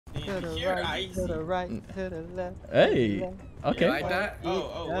to the right, to the right, to the left. Hey. Okay. You like that?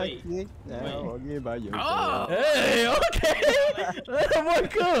 Oh, wait. Oh, Hey, okay. Let him one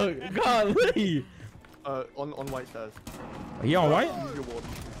cook. Golly. On white stairs. He on white? Use your ward.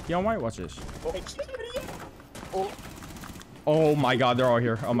 He on white? Watch this. Oh my god, they're all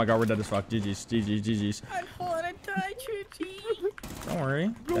here. Oh my god, we're dead as fuck. GG's, GG's, GG's. I wanna die, Chuchi. Don't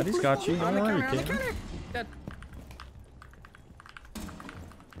worry. Daddy's got you. Don't worry, kid.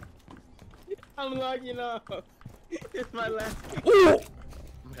 I'm logging off. It's my last. Ooh! Oh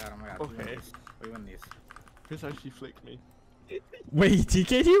my god, Okay. We win these. Chris actually flicked me. Wait,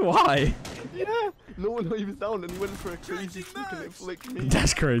 TKD? Why? Yeah. No, he was down and he went for a crazy flick and it flicked me.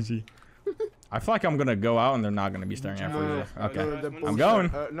 That's crazy. I feel like I'm gonna go out and they're not gonna be staring at Freezer. Okay. I'm going.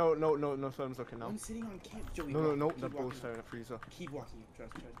 No, Firm's looking now. I'm sitting on camp, Joey. No, they're both staring at Freezer. Keep walking.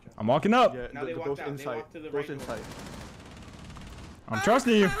 Trust. I'm walking up. Yeah, Now they they're walked both out. They inside. walked to the Both right door. inside. I'm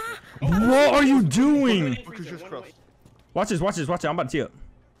trusting you. What are you doing? Because just crossed. Watch this, watch this, watch it. I'm about to tee up.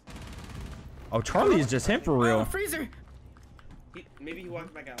 Oh, Charlie is just him for Oh, real. Freezer. Maybe he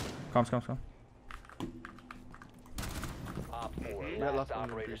walked back out. Come. Op 4, Yeah, last last one,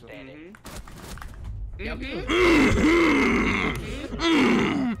 operator Freezer. standing. You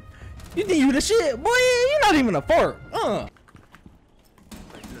think you the shit? Boy, you're not even a fart.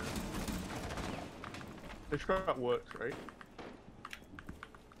 The trap works, right?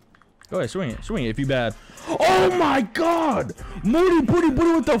 Go ahead, swing it if you bad. Oh my god! Moody Booty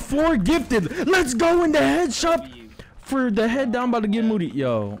with the 4 gifted. Let's go in the headshot for the head down about to get Moody.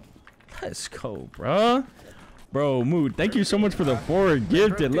 Yo, let's go, bruh. Bro, Mood, thank you so much for the 4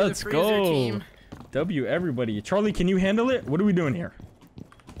 gifted. Let's go. W everybody. Charlie, can you handle it? What are we doing here?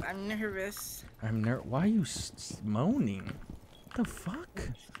 I'm nervous. Why are you moaning? What the fuck?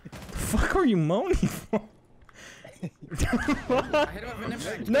 The fuck are you moaning for? I hit him with an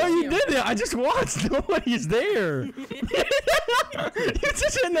impact. No, you didn't. I just watched. Nobody's there. You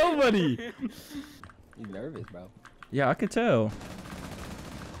just said nobody. He's nervous, bro. Yeah, I could tell.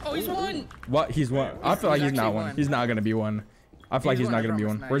 Oh, he's one. What? He's one. I feel like he's not one. He's not gonna be one. I feel like he's not gonna be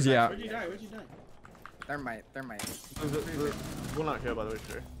one. Where's he at? Where'd you die? There might. There's one out here, by the way,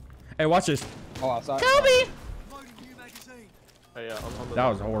 sure. Hey, watch this. Oh, I'm sorry. Kobe! Hey, yeah, on the That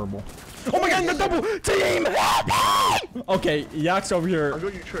was horrible. Oh my god, the double team! Help me! Okay, Yak's over I here.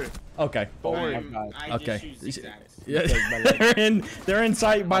 got you, Trey. Okay. Don't worry. Okay. Yeah, they're in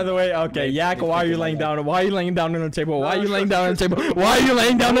sight, by the way. Okay, Yak, why are you laying down? Why are you laying down on the table? Why are you laying down on the table? Why are you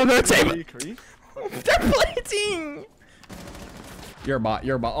laying down on the table? They're plating! You're a bot.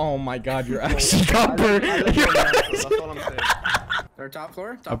 Oh my god, you're actually copper. That's all I'm saying. They're top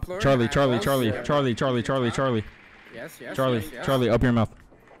floor. Charlie. Yes, yes. Charlie, yes. Charlie, up your mouth.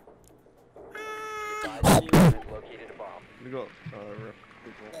 Located a bomb. We got,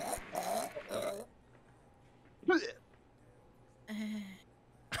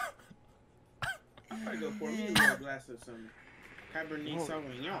 I go pour me a glass of some Cabernet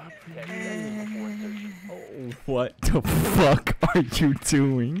Sauvignon. What the fuck are you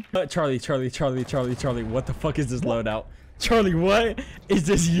doing? Charlie, what the fuck is this loadout? Charlie, what is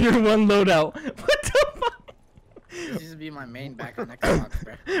this year 1 loadout? What the fuck? This is be my main back on Xbox,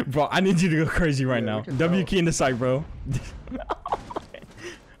 bro. Bro, I need you to go crazy right now. W key in the site, bro.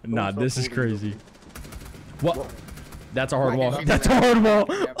 Nah, this is crazy. What? That's a hard wall. That's a hard wall.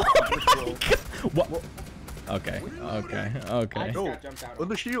 What? Okay. No, on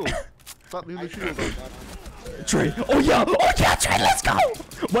the shield. Stop the shield. Trey. Oh yeah, Trey, let's go.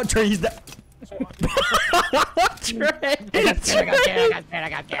 What, Trey? He's that. Trey.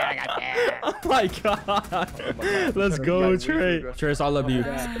 Oh my god. Let's go, Trey. Trey, it's all up to you.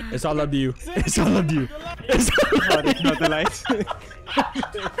 It's all up to you. It's all up to you. It's all up to you. Not the lights.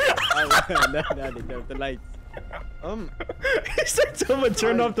 No, the lights. He said someone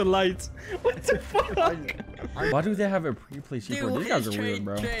turn off the lights. What the fuck? Why do they have a pre-play sheet? These guys are weird,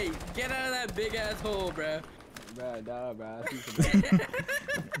 bro. Trey, get out of that big ass hole, bro. Bro, nah, bro.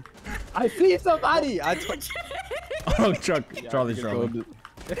 I see somebody. Oh, Chuck. Charlie.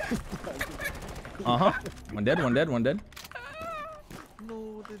 Uh-huh. One dead. No,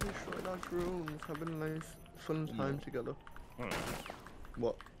 they destroyed our rooms. Having a nice, fun time together.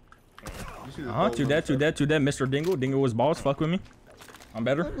 What? Two dead. Mr. Dingle. Dingle was balls. Fuck with me. I'm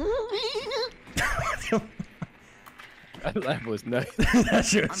better. That was nuts. That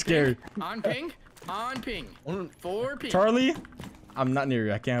shit was scary. On ping. 4 ping. Charlie, I'm not near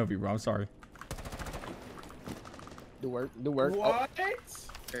you. I can't help you, bro. I'm sorry. Do work. What?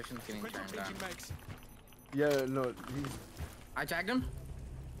 Christian's getting turned on. Yeah, no, he's... I tagged him.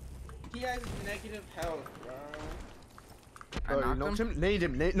 He has negative health, bro. I You knocked knocked him. him? Nade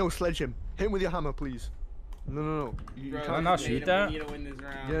him. No, sledge him. Hit him with your hammer, please. No. You Bro, Can I can't. not made shoot him that? Benito in this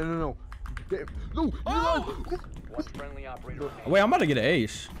round. Yeah, no. Get him. No. One friendly operator remaining. Wait, I'm about to get an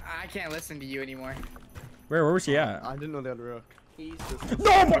ace. I can't listen to you anymore. Where was he at? I didn't know they had a rook. He's just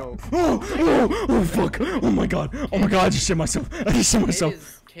No! No. Oh, fuck. Oh my god. Oh my god, I just shit myself. I just shit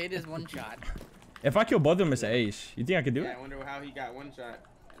myself. Kid is one shot. If I kill both of them, it's an ace. You think I could do yeah, it? I wonder how he got one shot.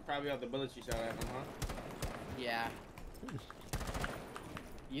 Probably off the bullets you shot at him, huh? Yeah.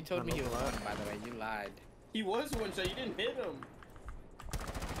 You told me you won, by the way. You lied. He was one shot. You didn't hit him.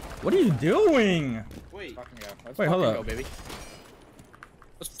 What are you doing? Wait. Fucking go. Let's Wait, hold fucking up. go, baby.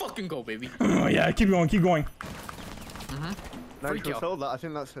 Let's fucking go, baby. Oh yeah, keep going, keep going. Free Nitro kill. sold that. I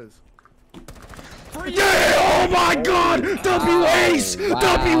think that's his. Yeah! Oh my god! W ace!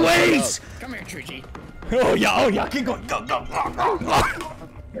 W ace! Come here, Trigi. Oh yeah, keep going. Go, go, go, go,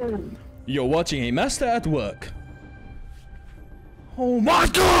 go. You're watching a master at work. Oh my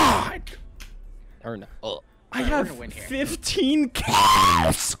god! Turn up. I We're have gonna win here. 15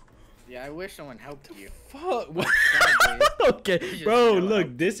 kills! Yeah, I wish someone helped you. Fuck. God, Okay, just bro, chill look,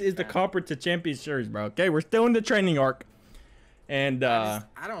 out. this is the copper to champion series, bro. Okay, we're still in the training arc. And, I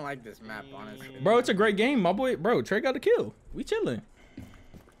don't like this map, honestly. bro, it's a great game, my boy. Bro, Trey got a kill. We chilling.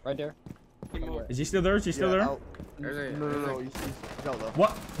 Right there. Is he still there? Is he still there? Out. There's a- No. He's out there.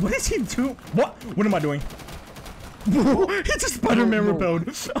 What? What is he doing? What am I doing? It's a Spider-Man repelled.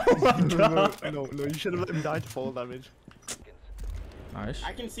 Oh my god. No. You should have let him die to fall damage. Nice.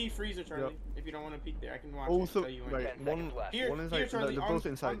 I can see Freezer, Charlie. Yep. If you don't want to peek there, I can watch Also, it. Tell you when. right, 10 one seconds left. Here, one is here, like Charlie. they're on, both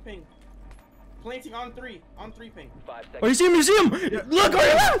inside. on ping. Planting on three ping. 5 seconds. Oh, you see him? You see him? Look,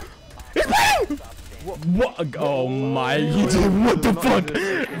 right here! He's playing! What? Oh my! He did. What the fuck?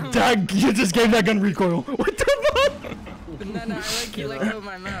 That you just gave that gun recoil. What the fuck? No, I like you let go of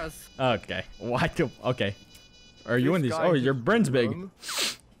my mouse. Okay. What? Okay. Are you in This these? guy Oh, just your Brent's big. run.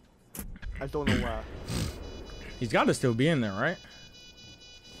 I don't know where. He's got to still be in there, right?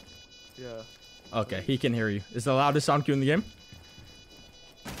 Yeah. Okay, he can hear you. Is the loudest sound cue in the game?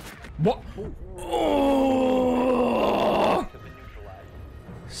 What? Oh!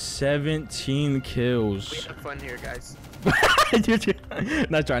 17 kills. Have fun here, guys.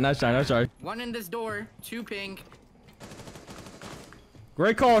 Nice try. One in this door, 2 pink.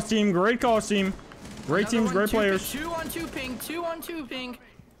 Great calls, team. Great calls, team. Great Another teams, one, great 2 players. Pink, 2 on 2 pink, 2 on 2 pink.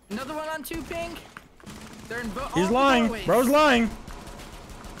 Another one on 2 pink. They're in both. He's lying. Bro's lying.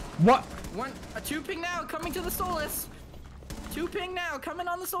 What? One, a 2 ping now, coming to the Solus. 2 ping now, coming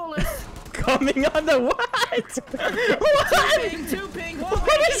on the Solus. Coming on the what? What? 2 ping,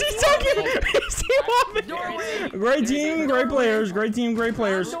 What is he talking? Is he wobbling? Doorway. Great team, great players. Great team, great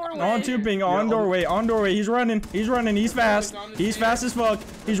players. doorway. On tubing, on doorway, on doorway. He's running. He's running. He's fast. He's fast as fuck.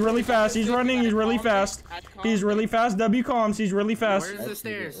 He's really fast. He's running. He's really fast. He's really fast. W comms. He's really fast. Where's the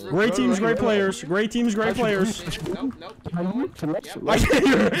stairs? Great teams, great players. Great teams, great players. Nope. Keep going. Yep. I can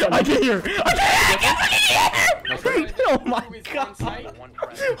hear. I can hear. I can hear. Oh my Who is god. on site? One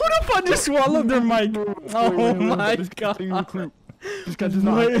friendly. Who the fuck just swallowed their mic? Oh my god. This guy does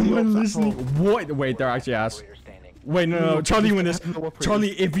not Wait, have any I'm ops at all. listening. What? Wait, they're actually ass. Operator standing. Wait, no. Charlie, you win this. No operators.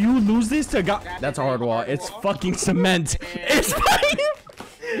 Charlie, if you lose this to God, that's a hard wall. It's fucking cement. It's fucking.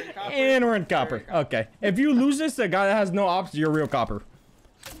 And we're in copper. Okay. If you lose this to a guy that has no ops, you're real copper.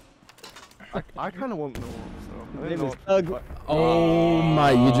 I kind of want no ops, so. I don't know. Thug. Oh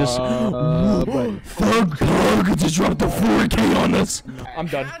my, you just. Thug just dropped the 4K on us. I'm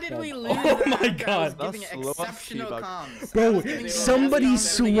done. How did we lose? Oh that my after I was god. giving That's slow exceptional feedback. comms. Bro, somebody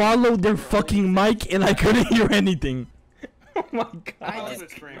swallowed their fucking mic and I couldn't hear anything. Oh my Oh, god. this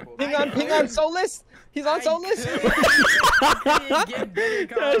was scrambled. Ping on Solus. He's on Solus.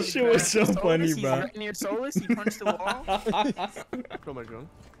 That shit was so funny, bro. Near Solus, he punched the wall. Throw my gun.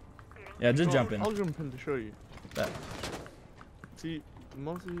 Yeah, just jump in. I'll jump in to show you. Bet. See,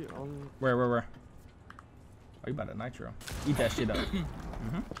 Mozzie on. Where? Oh, you about a nitro. Eat that shit up.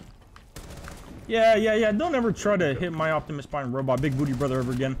 Yeah. Don't ever try to hit my Optimus Prime robot big booty brother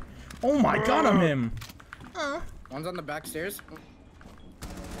ever again. Oh my god, I'm him. One's on the back stairs.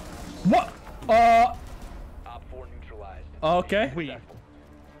 What? Op 4 neutralized. Okay.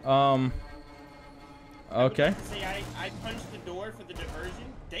 Okay. Say I punched the door for the diversion.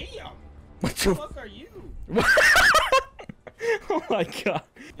 Damn. What Who the the? fuck are you? Oh my god.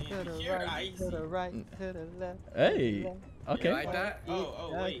 Damn, you're icy. Hey. You Okay. like that? Oh,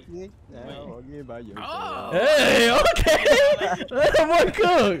 wait. Oh! Hey, okay. Let him one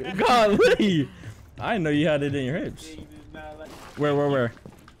cook. Golly. I didn't know you had it in your hips. Things is not like- Where?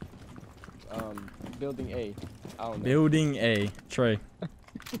 Building A. I don't know. Building A. Trey.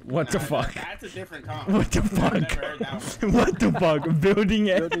 What the fuck? That's a different comp. What the I've fuck? never heard that one. What the fuck? Building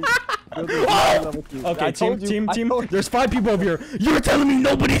it. Okay, team. There's 5 people over here. You're telling me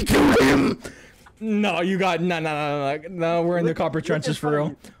nobody killed him? No, you got no. We're in the copper trenches for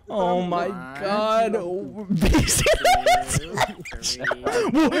real. Oh my god.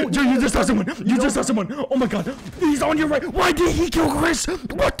 Whoa, Joe, you just saw someone. You just saw someone. Oh my god. He's on your right. Why did he kill Chris?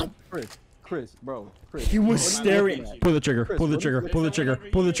 What the? Chris, bro. Chris. He was staring. Pull the trigger. Pull the trigger. Pull the trigger.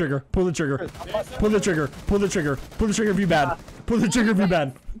 Pull the trigger. Pull the trigger. Pull the trigger. Pull the trigger. Pull the trigger if you bad. Pull the trigger if you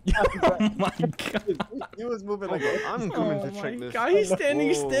bad. Oh my god. He was moving like I'm coming to check this. God, he's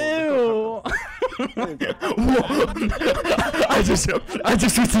standing still. I just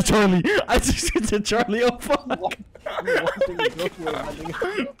went to Charlie. I just went to Charlie. Oh fuck.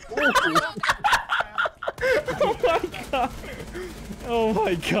 Oh my god. Oh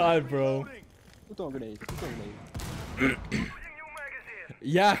my god, bro.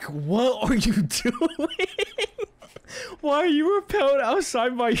 Yak, what are you doing? Why are you repelled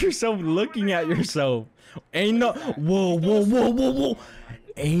outside by yourself looking at yourself? Ain't no. Whoa.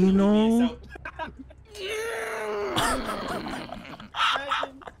 Ain't no.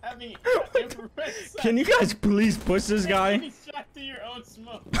 Can you guys please push this guy?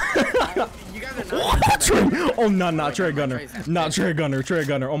 Trey. Oh, not Trey Gunner. Not Trey Gunner. Trey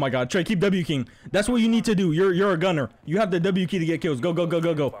Gunner. Oh my god. Trey, keep W King. That's what you need to do. You're a gunner. You have the W key to get kills. Go.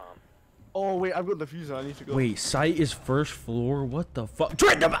 Oh wait, I've got the fuser. I need to go. Wait, site is first floor. What the fuck?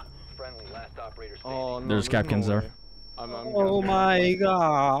 Trey, Friendly, last operator standing. Oh no. There's Capkins there. Oh my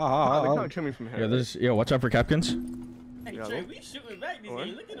god. They can't kill me from here. Yo, watch out for Capkins. Hey, Trey, we shooting back these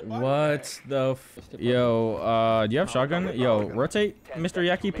days. Look at the bottom. What the Yo, do you have shotgun? Yo, rotate, Mr.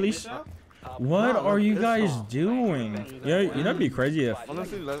 Yaki, please. What are you guys doing? You know, it'd be crazy if.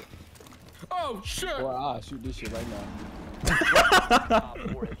 Honestly, Oh shit! Well, I'll shoot this shit right now. And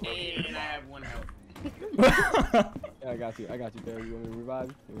I have 1 health. Yeah, I got you, Barry. You want me to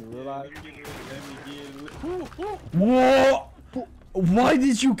revive? Whoa! Why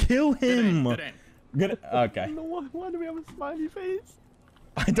did you kill him? Good. Okay. Why do we have a smiley face?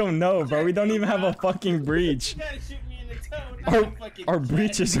 I don't know, bro. We don't even have a fucking breach. You gotta shoot me in the toe. Our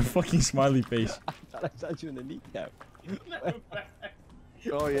breach is a fucking smiley face. I shot you in the kneecap.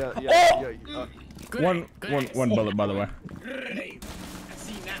 Oh yeah. One bullet, by the way. I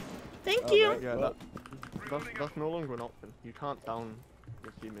see now. Thank you. Yeah, that's no longer an option. You can't down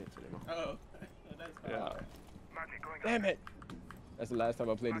your teammates anymore. Oh, that's bad. Yeah. Damn it. That's the last time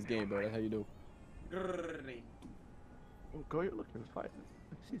I played this game, bro. That's how you do. Oh, go, you're looking at fight.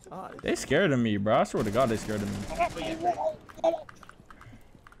 She's eyes. They scared of me, bro. I swear to God, they scared of me. Oh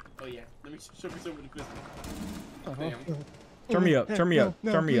yeah. Let me show me some of the pistol. Damn. Turn me up. Turn me up.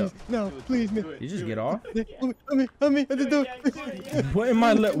 Turn me up. No, please, Do it, You just do get it. off? Help me, I just do it. What am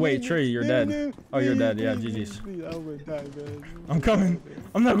I? Wait, Trey, you're dead. Oh, you're dead. Yeah, GG's. Please, I'm gonna die, man. I'm coming.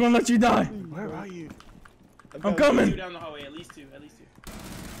 I'm not gonna let you die. Where are you? I'm 2 coming. down the hallway. At least 2.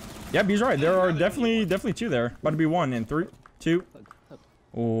 Yep, he's right. There are definitely 2 there. About to be 1 in 3, 2,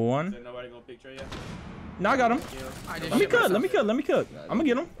 1. So nobody gonna pick Trey yet? No, I got him. I did Let me shit cook. Let me myself. cook. Let me cook. I'm gonna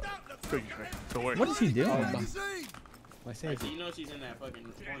get him. Good, Trey. Don't worry. What is he doing? My So you know she's in that fucking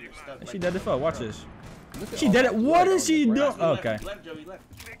corner stuck. She dead as fuck. Watch this. She dead it. What is she doing? Okay, Left, Joey, left.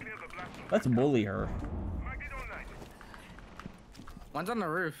 let's bully her. One's on the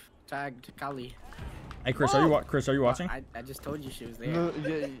roof. Tagged Kali. Hey, Chris, are you watching? I just told you she was there. No,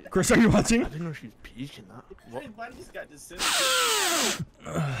 yeah. Chris, are you watching? I didn't know she was peeking that. What? His body just got this.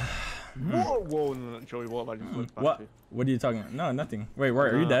 Whoa, no, Joey, what have I just looked back What? to? What are you talking about? No, nothing. Wait, where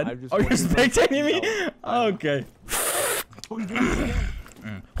are you Nah, dead? I've just Oh, you're watched- spectating me? Okay. Chris, look in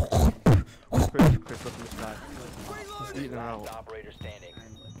the sky. He's eating her Last out. operator standing.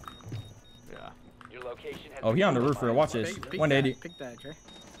 Yeah. Your location has Oh, he on the roof here. Watch this. Pick 180. Pick that, Trey.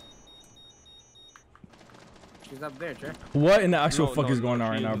 She's up there, Trey. What in the actual No, fuck no, is going no,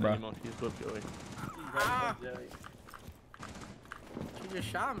 on right she now, isn't bro? anymore. She's good, Joey. She just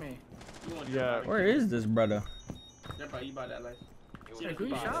shot me. Yeah. Where is this brother? You bought that life. Like, who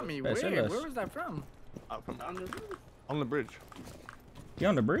shot me? Hey, Where? send us. Where was that from? Out from On the roof. on the bridge. You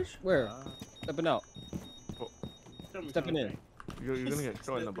on the bridge? Where? Stepping out. Show me Stepping something, in. You're gonna get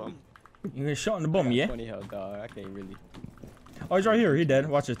shot in the bum. You get shot in the bum, yeah? 20 health, dog. I can't really. Oh, he's right here. He dead.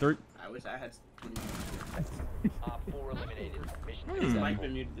 Watch this. 3. I wish I had. Op 4 eliminated. Mission His successful. mic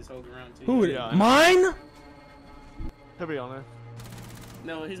been muted this whole round too. Who? Yeah. Mine? To be honest.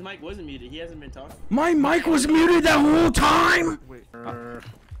 No, his mic wasn't muted. He hasn't been talking. My mic was muted that whole time. Wait.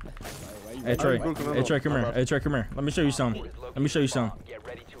 Hey Trey. broke another Hey Trey, one. come here. Hey Trey, come here. Let me show you something. Let me show you something. Get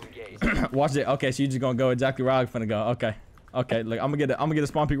ready to engage. Watch it. Okay, so you just gonna go exactly where I'm finna go. Okay. Okay, look, I'm gonna get a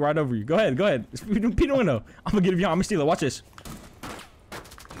spawn peek right over you. Go ahead. It's Pino window. I'm gonna get it behind. I'm gonna steal it. Watch this.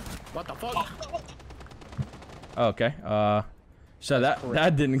 What the fuck? Okay. So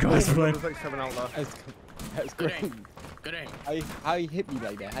that didn't go as planned. There's like 7 out there. That's Good great. aim. Good aim. How you hit me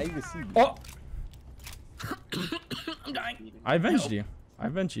like that? How you even see me? Oh, I'm dying. I avenged you. I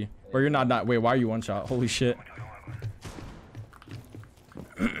avenged you. Or you're not. Wait, why are you one shot? Holy shit.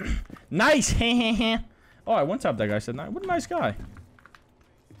 Nice. Oh, I one tapped that guy. Said, "Nice." What a nice guy.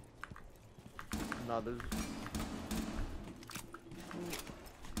 Nah, there's.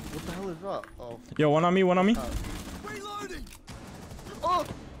 What the hell is that? Oh. Yo, one on me. Reloading! Oh!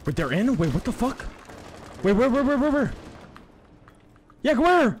 Wait, they're in? Wait, what the fuck? Wait, where? Yeah,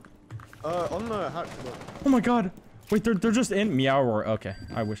 where? On the hatch. Look. Oh my god. Wait, they're just in Meow or okay.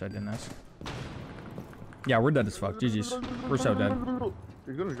 I wish I didn't ask. Yeah, we're dead as fuck. GG's. We're so dead.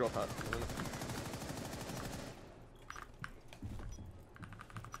 He's gonna drop hatch.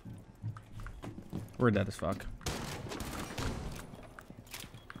 We're dead as fuck.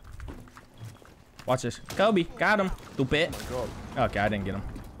 Watch this. Kobe, got him. Stupid. Oh my god. Okay, I didn't get him.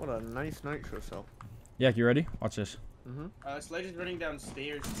 What a nice nitro cell. Yeah, you ready? Watch this. Sledge is running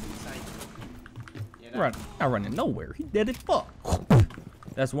downstairs to the site. Yeah, Run. Not running nowhere. He dead as fuck.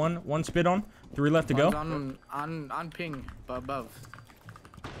 That's one spit on. 3 left to go. One's on ping above.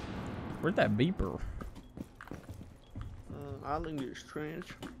 Where'd that beeper? I think it's strange.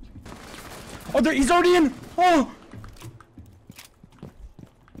 Oh, there, he's already in. Oh.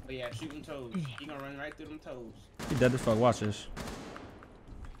 Oh yeah, shooting toes. He gonna run right through them toes. He dead as fuck. Watch this.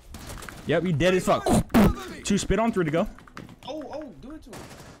 Yep, he dead as fuck. 2 spit on, 3 to go. Oh, do it to him.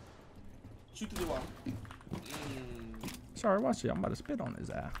 Shoot through the wall. Sorry, watch it. I'm about to spit on his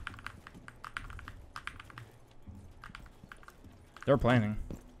ass. They're planning.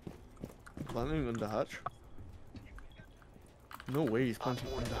 Planning on the hatch? No way he's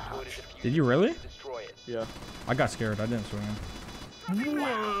planting on the hatch. Did you really? Destroy it. Yeah. I got scared. I didn't swing him.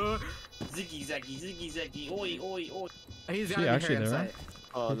 Ziggy zaggy, oi. He's Is gotta he be actually here there? inside.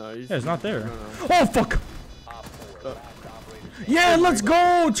 Oh no, he's. Yeah, it's not there. No. Oh, fuck. Op 4, last operator. Yeah, let's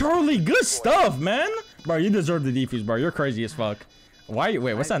go, Charlie. Good stuff, man. Bro, you deserve the defuse, bro. You're crazy as fuck. Wait,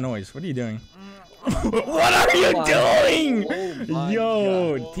 what's that noise? What are you doing? What are you doing?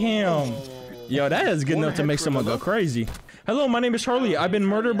 Yo, damn. Yo, that is good enough to make someone go crazy. Hello, my name is Charlie. I've been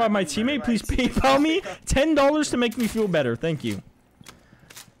murdered by my teammate. Please PayPal me $10 to make me feel better. Thank you.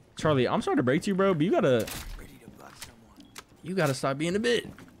 Charlie, I'm sorry to break to you, bro, but you gotta stop being a bit.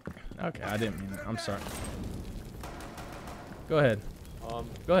 Okay, I didn't mean it. I'm sorry. Go ahead.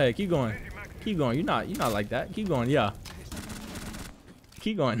 Go ahead. Keep going. Keep going. You're not like that. Keep going. Yeah.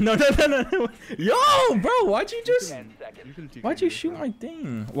 Keep going. No. Yo, bro, why'd you just? 10 seconds. Why'd you shoot my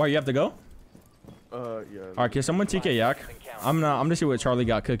thing? Why you have to go? Yeah. All right, kid. Someone TK Yak. I'm gonna see what Charlie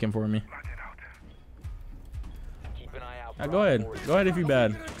got cooking for me. Keep an eye out Yeah, for go Op ahead. 4. Go ahead if you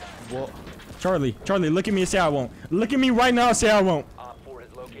bad. What? Charlie, look at me and say I won't. Look at me right now and say I won't. Op 4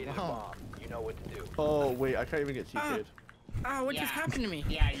 has located a bomb. You know what to do. Oh wait, I can't even get TK'd. Oh, what just happened to me?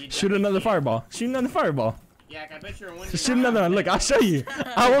 Yeah, you Shoot another fireball. Shoot another fireball. Yeah, I bet you're one. Shoot another one. Look, I'll show you.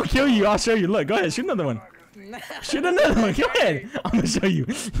 I won't kill you. I'll show you. Look, go ahead. Shoot another one. Shoot another one. Go ahead. I'm gonna show you.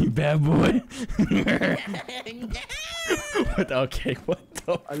 You bad boy. Okay, what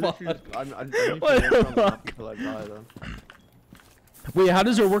the I fuck? literally I need to What walk the around the map fuck? until I die then. Wait, how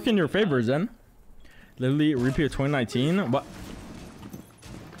does it work in your favor, Zen? Literally repeat of 2019. What?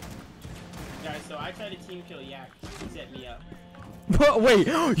 Guys, so I tried to team kill Yak. He set me up. What? Wait,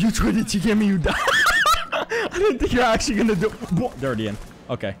 you tried to TK me, you died. I didn't think you're actually gonna do. They're already in.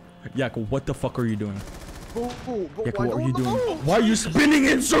 Okay. Yak, what the fuck are you doing? Yak, what are you doing? Why are you spinning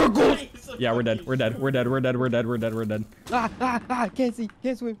in circles? Yeah, we're dead. We're dead. Can't see.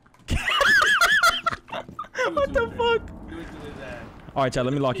 Can't swim. What the fuck? All right, Chad,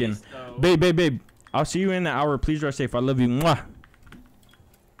 let me lock in. Babe. I'll see you in an hour. Please drive safe. I love you. Mwah.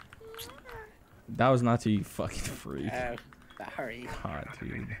 That was not to you fucking freak. Sorry. God,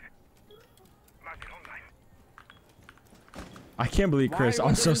 dude. I can't believe Chris.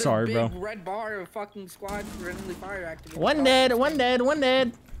 I'm so sorry, bro. Red bar of fucking squad friendly fire activated. One dead.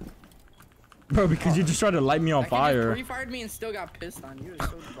 Bro, because you just tried to light me on fire. You fired me and still got pissed on you.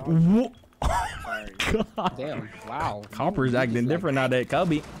 So God. Damn. Wow. Copper's acting different now that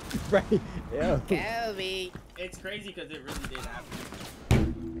Kobe. Right. Yeah. Kobe. It's crazy because it really did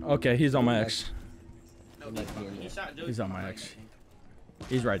happen. Okay, he's on my X. No, he shot Joey He's on my from X. behind,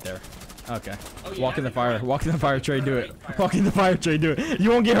 He's right there. Okay. Oh, yeah, Walk in the that's fire. right. Walk in the fire, Trey. Do it. Fire. Walk in the fire, Trey. Do it. You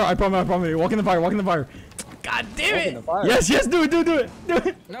won't get hurt. I promise. Walk in the fire. God damn Walk in the it. fire. Yes. Do it.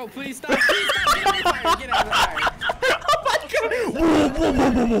 No, please stop. Please stop. Get out of the fire. Get out of the fire. Oh my Whoa, whoa,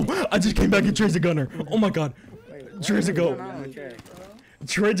 whoa, whoa, whoa. I just came back and Trey's a gunner. Oh my god. Trey's a goat.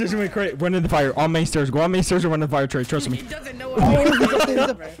 Trey just went crazy. Run in the fire. On main stairs. Go on main stairs and run in the fire, Trey. Trust me. He doesn't know what I'm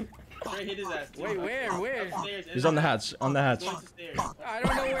doing. Trey hit his ass. Too. Wait, where? Upstairs, He's on the hatch. On the hatch. Going to stairs. I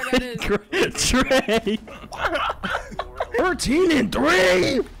don't know where that is. Trey.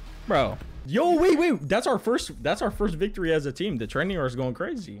 13-3. Bro. Yo, wait. That's our first victory as a team. The training is going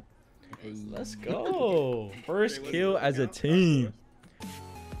crazy. Let's go. First kill as a team.